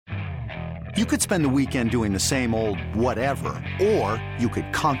You could spend the weekend doing the same old whatever, or you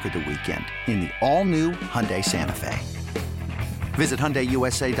could conquer the weekend in the all-new Hyundai Santa Fe. Visit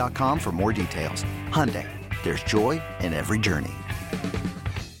HyundaiUSA.com for more details. Hyundai, there's joy in every journey.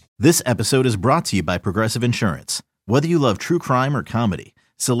 This episode is brought to you by Progressive Insurance. Whether you love true crime or comedy,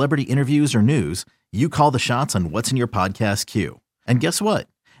 celebrity interviews or news, you call the shots on what's in your podcast queue. And guess what?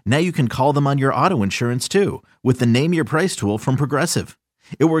 Now you can call them on your auto insurance too with the Name Your Price tool from Progressive.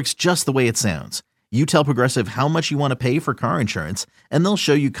 It works just the way it sounds. You tell Progressive how much you want to pay for car insurance, and they'll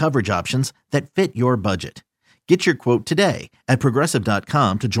show you coverage options that fit your budget. Get your quote today at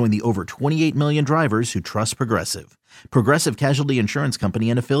Progressive.com to join the over 28 million drivers who trust Progressive. Progressive Casualty Insurance Company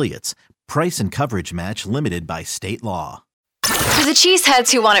and Affiliates. Price and coverage match limited by state law. For the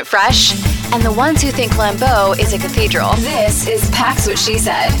cheeseheads who want it fresh, and the ones who think Lambeau is a cathedral, this is Pax What She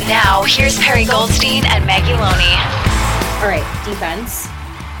Said. Now, here's Perry Goldstein and Maggie Loney. All right, defense.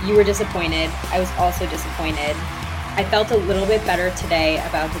 You were disappointed. I was also disappointed. I felt a little bit better today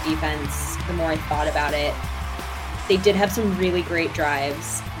about the defense the more I thought about it. They did have some really great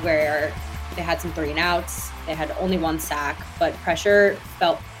drives where they had some 3-and-outs. They had only 1 sack, but pressure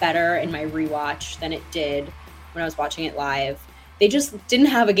felt better in my rewatch than it did when I was watching it live. They just didn't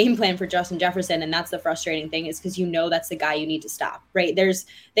have a game plan for Justin Jefferson, and that's the frustrating thing, is because you know that's the guy you need to stop, right? The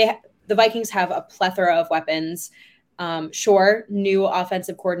Vikings have a plethora of weapons. Sure, new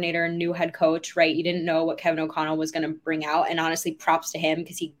offensive coordinator, new head coach, right? You didn't know what Kevin O'Connell was going to bring out. And honestly, props to him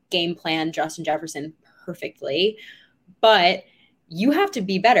because he game planned Justin Jefferson perfectly. But you have to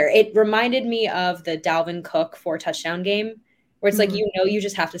be better. It reminded me of the Dalvin Cook 4-touchdown game where it's like, you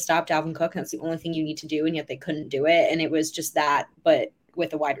just have to stop Dalvin Cook. And that's the only thing you need to do. And yet they couldn't do it. And it was just that, but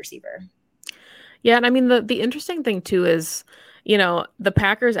with a wide receiver. Yeah. And I mean, the interesting thing too is, the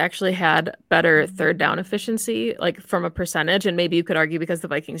Packers actually had better third down efficiency, like from a percentage, and maybe you could argue because the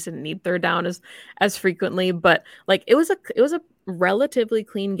Vikings didn't need third down as frequently, but like it was a relatively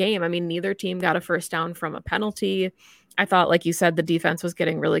clean game. I mean, neither team got a first down from a penalty. I thought, like you said, the defense was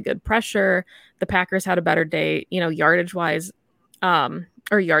getting really good pressure. The Packers had a better day, yardage wise,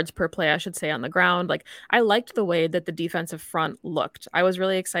 or yards per play, I should say, on the ground. Like, I liked the way that the defensive front looked. I was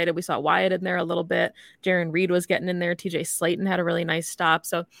really excited. We saw Wyatt in there a little bit. Jaron Reed was getting in there. TJ Slayton had a really nice stop.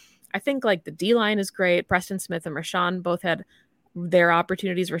 So I think like the D-line is great. Preston Smith and Rashawn both had their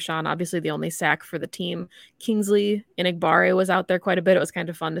opportunities. Rashawn, obviously the only sack for the team. Kingsley Inigbare was out there quite a bit. It was kind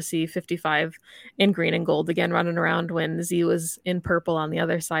of fun to see 55 in green and gold again running around when Z was in purple on the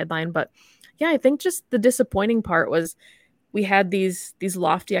other sideline. But yeah, I think just the disappointing part was we had these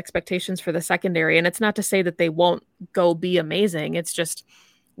lofty expectations for the secondary, and it's not to say that they won't go be amazing. It's just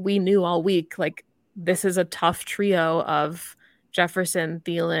we knew all week, like, this is a tough trio of Jefferson,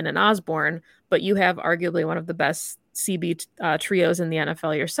 Thielen, and Osborne, but you have arguably one of the best CB trios in the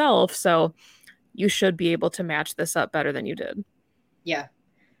NFL yourself, so you should be able to match this up better than you did. Yeah.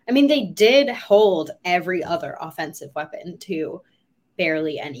 I mean, they did hold every other offensive weapon to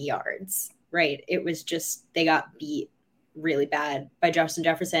barely any yards, right? It was just they got beat really bad by Justin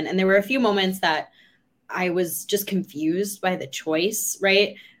Jefferson. And there were a few moments that I was just confused by the choice,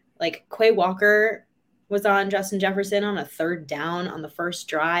 right? Like Quay Walker was on Justin Jefferson on a 3rd down on the first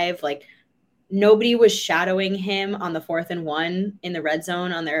drive. Like nobody was shadowing him on the 4th and 1 in the red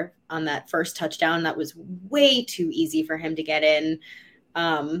zone on that first touchdown. That was way too easy for him to get in.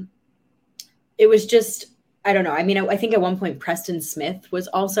 It was just, I don't know. I mean, I think at one point Preston Smith was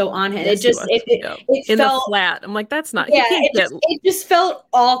also on him. Yes, it in felt the flat. I'm like, that's not. Yeah, it just felt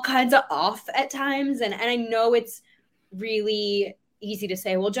all kinds of off at times, and I know it's really easy to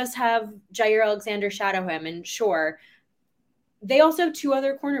say, well, just have Jair Alexander shadow him, and sure, they also have 2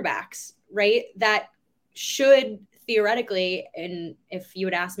 other cornerbacks, right? That should theoretically, and if you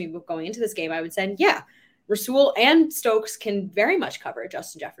would ask me going into this game, I would say, yeah, Rasul and Stokes can very much cover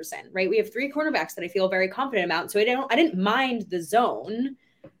Justin Jefferson, right? We have 3 cornerbacks that I feel very confident about. So I didn't mind the zone.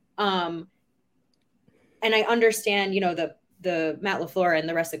 And I understand, the Matt LaFleur and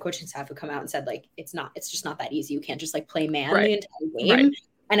the rest of the coaching staff have come out and said, like, it's just not that easy. You can't just like play man the entire game. Right.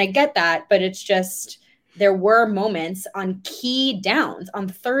 And I get that, but it's just, there were moments on key downs, on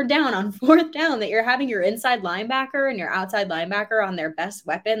 3rd down, on 4th down, that you're having your inside linebacker and your outside linebacker on their best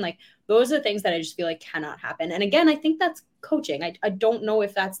weapon. Like, those are things that I just feel like cannot happen. And again, I think that's coaching. I don't know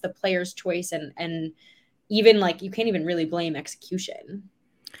if that's the player's choice, and even like, you can't even really blame execution.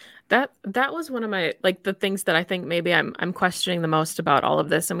 That was one of my, like, the things that I think maybe I'm questioning the most about all of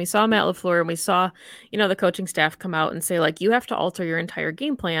this. And we saw Matt LaFleur and we saw, the coaching staff come out and say, like, you have to alter your entire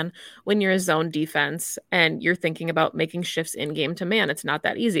game plan when you're a zone defense and you're thinking about making shifts in game to man. It's not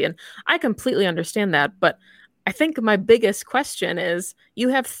that easy. And I completely understand that, but I think my biggest question is you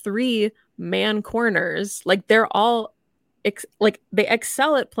have 3 man corners. Like they're all they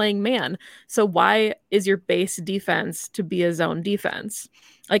excel at playing man. So why is your base defense to be a zone defense?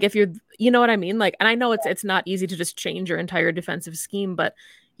 Like if you're, you know what I mean? Like, and I know it's not easy to just change your entire defensive scheme, but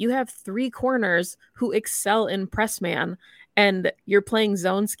you have 3 corners who excel in press man, and you're playing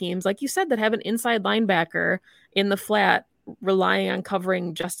zone schemes, like you said, that have an inside linebacker in the flat relying on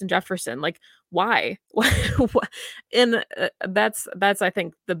covering Justin Jefferson. Like, why? And that's I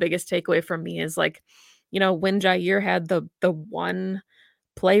think the biggest takeaway from me is like, when Jair had the one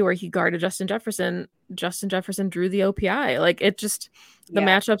play where he guarded Justin Jefferson drew the OPI. Like it just the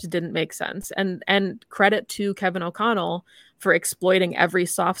matchups didn't make sense. And credit to Kevin O'Connell for exploiting every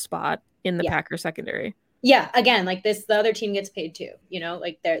soft spot in the Packers secondary. Yeah, again, like the other team gets paid too,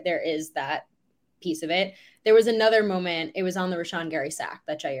 like there is that piece of it. There was another moment, it was on the Rashawn Gary sack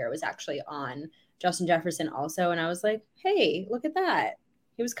that Jair was actually on Justin Jefferson also, and I was like, hey, look at that.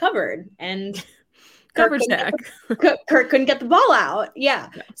 He was covered, and coverage sack. Kirk couldn't get the ball out. Yeah.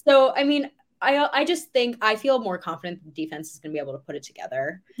 So, I mean, I just think I feel more confident the defense is going to be able to put it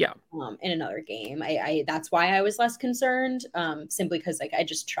together. Yeah. In another game. I that's why I was less concerned. Simply because like I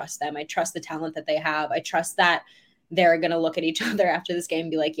just trust them. I trust the talent that they have. I trust that they're going to look at each other after this game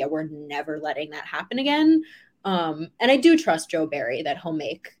and be like, yeah, we're never letting that happen again. And I do trust Joe Barry that he'll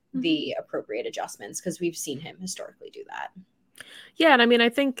make the appropriate adjustments because we've seen him historically do that. Yeah, and I mean, I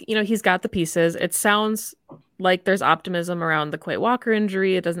think, he's got the pieces. It sounds like there's optimism around the Quay Walker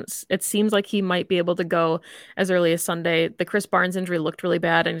injury. It seems like he might be able to go as early as Sunday. The Chris Barnes injury looked really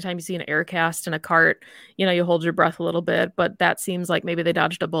bad. Anytime you see an air cast in a cart, you hold your breath a little bit, but that seems like maybe they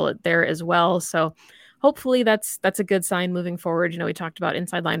dodged a bullet there as well. So hopefully that's a good sign moving forward. We talked about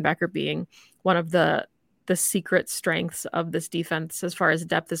inside linebacker being one of the secret strengths of this defense as far as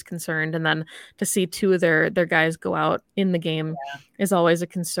depth is concerned. And then to see 2 of their guys go out in the game is always a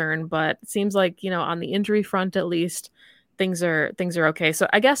concern. But it seems like, on the injury front, at least things are okay. So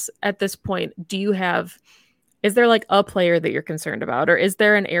I guess at this point, is there like a player that you're concerned about, or is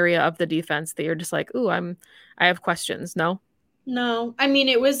there an area of the defense that you're just like, ooh, I have questions? No. I mean,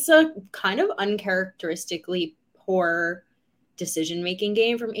 it was a kind of uncharacteristically poor decision-making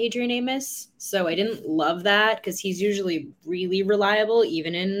game from Adrian Amos. So I didn't love that because he's usually really reliable,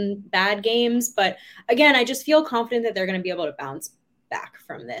 even in bad games. But again, I just feel confident that they're going to be able to bounce back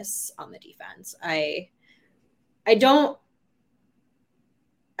from this on the defense. I do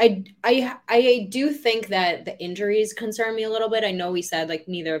think that the injuries concern me a little bit. I know we said like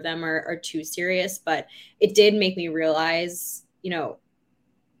neither of them are too serious, but it did make me realize,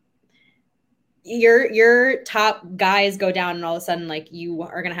 your top guys go down and all of a sudden like you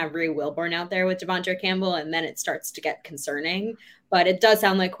are going to have Ray Wilborn out there with Devondre Campbell, and then it starts to get concerning. But it does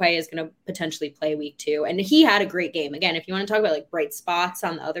sound like Quay is going to potentially play week 2, and he had a great game. Again, if you want to talk about like bright spots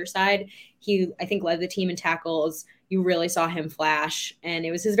on the other side, he I think led the team in tackles. You really saw him flash, and it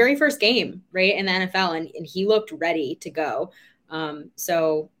was his very first game right in the NFL, and he looked ready to go.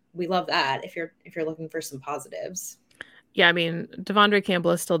 So we love that if you're looking for some positives. Yeah, I mean, Devondre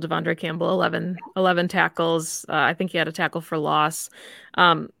Campbell is still Devondre Campbell, 11 tackles. I think he had a tackle for loss.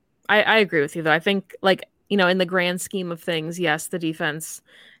 I agree with you, though. I think, like, in the grand scheme of things, yes, the defense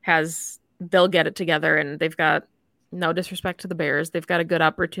they'll get it together, and they've got, no disrespect to the Bears, they've got a good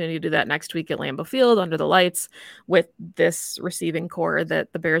opportunity to do that next week at Lambeau Field under the lights with this receiving core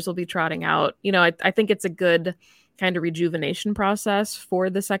that the Bears will be trotting out. I think it's a good kind of rejuvenation process for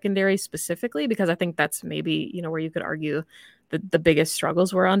the secondary specifically, because I think that's maybe, where you could argue the biggest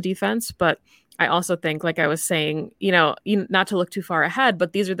struggles were on defense. But I also think, like I was saying, not to look too far ahead,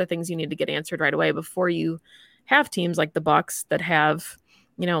 but these are the things you need to get answered right away before you have teams like the Bucs that have,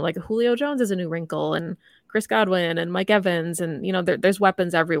 like Julio Jones is a new wrinkle, and Chris Godwin and Mike Evans, and, there's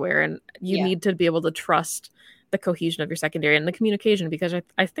weapons everywhere, and you need to be able to trust the cohesion of your secondary and the communication, because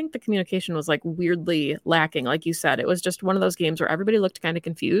I think the communication was like weirdly lacking. Like you said, it was just one of those games where everybody looked kind of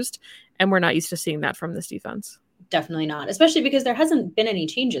confused, and we're not used to seeing that from this defense. Definitely not, especially because there hasn't been any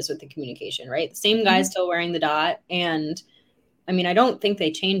changes with the communication, right? The same guy still wearing the dot. And I mean, I don't think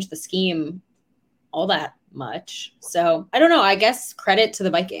they changed the scheme all that much. So I don't know, I guess credit to the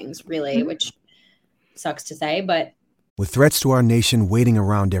Vikings really, which sucks to say, but with threats to our nation waiting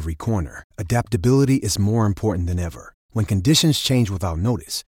around every corner, adaptability is more important than ever. When conditions change without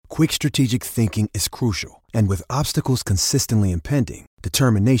notice, quick strategic thinking is crucial. And with obstacles consistently impending,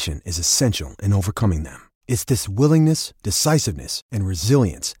 determination is essential in overcoming them. It's this willingness, decisiveness, and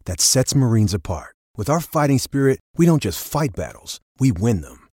resilience that sets Marines apart. With our fighting spirit, we don't just fight battles, we win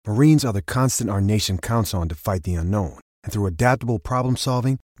them. Marines are the constant our nation counts on to fight the unknown. And through adaptable problem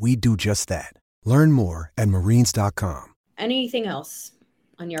solving, we do just that. Learn more at marines.com. Anything else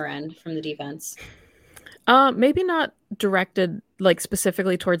on your end from the defense? Maybe not directed like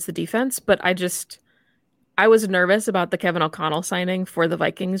specifically towards the defense, but I was nervous about the Kevin O'Connell signing for the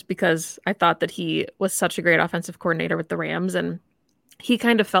Vikings because I thought that he was such a great offensive coordinator with the Rams, and he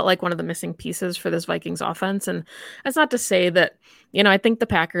kind of felt like one of the missing pieces for this Vikings offense. And that's not to say that, I think the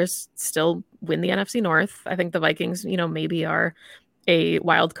Packers still win the NFC North. I think the Vikings, maybe are a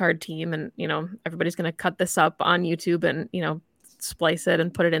wild card team, and, everybody's going to cut this up on YouTube and, splice it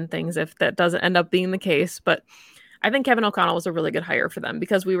and put it in things if that doesn't end up being the case. But I think Kevin O'Connell was a really good hire for them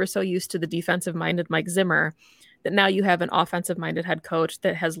because we were so used to the defensive-minded Mike Zimmer that now you have an offensive-minded head coach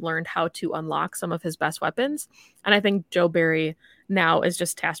that has learned how to unlock some of his best weapons. And I think Joe Barry now is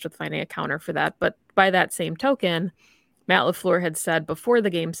just tasked with finding a counter for that. But by that same token, Matt LaFleur had said before the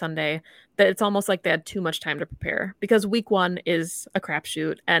game Sunday that it's almost like they had too much time to prepare because week one is a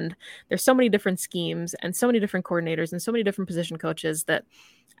crapshoot and there's so many different schemes and so many different coordinators and so many different position coaches that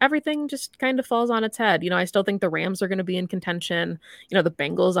everything just kind of falls on its head. I still think the Rams are going to be in contention. The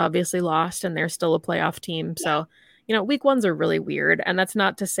Bengals obviously lost and they're still a playoff team. So, week ones are really weird. And that's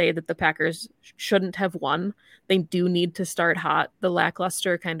not to say that the Packers shouldn't have won. They do need to start hot. The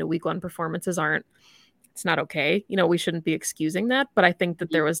lackluster kind of week one performances it's not okay. We shouldn't be excusing that. But I think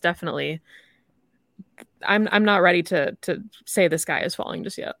that there was definitely, I'm not ready to say the sky is falling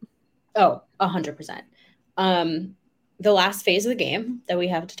just yet. Oh, 100%. The last phase of the game that we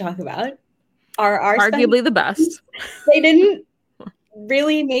have to talk about are arguably the best. They didn't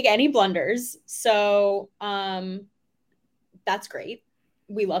really make any blunders. So that's great.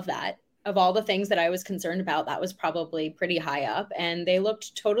 We love that. Of all the things that I was concerned about, that was probably pretty high up. And they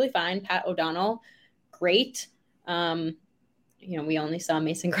looked totally fine. Pat O'Donnell, great. We only saw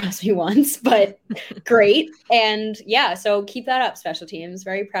Mason Crosby once, but great. And yeah, so keep that up, special teams.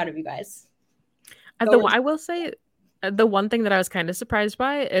 Very proud of you guys. I will say the one thing that I was kind of surprised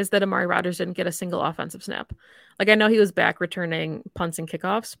by is that Amari Rodgers didn't get a single offensive snap. Like, I know he was back returning punts and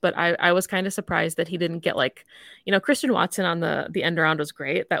kickoffs, but I was kind of surprised that he didn't get Christian Watson on the end around was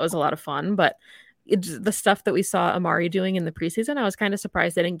great. That was a lot of fun, but the stuff that we saw Amari doing in the preseason, I was kind of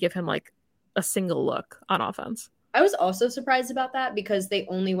surprised they didn't give him a single look on offense. I was also surprised about that because they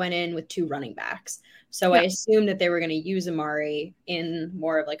only went in with 2 running backs. So yeah. I assumed that they were going to use Amari in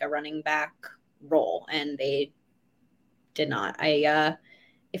more of a running back role, and they did not.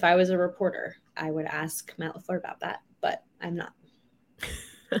 If I was a reporter, I would ask Matt LaFleur about that, but I'm not.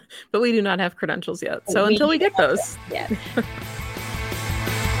 But we do not have credentials yet. So until we get those. Yeah.